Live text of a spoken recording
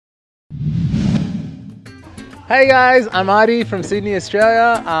Hey guys, I'm Artie from Sydney,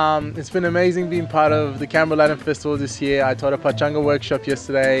 Australia. It's been amazing being part of the Canberra Latin Festival this year. I taught a Pachanga workshop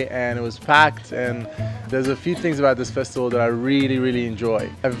yesterday and it was packed, and there's a few things about this festival that I really enjoy.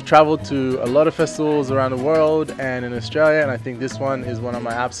 I've traveled to a lot of festivals around the world and in Australia, and I think this one is one of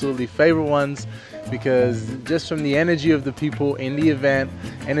my absolutely favorite ones because just from the energy of the people in the event,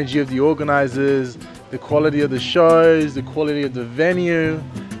 energy of the organizers, the quality of the shows, the quality of the venue,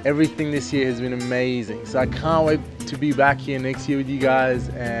 everything this year has been amazing. So I can't wait to be back here next year with you guys,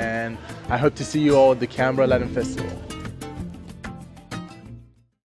 and I hope to see you all at the Canberra Latin Festival.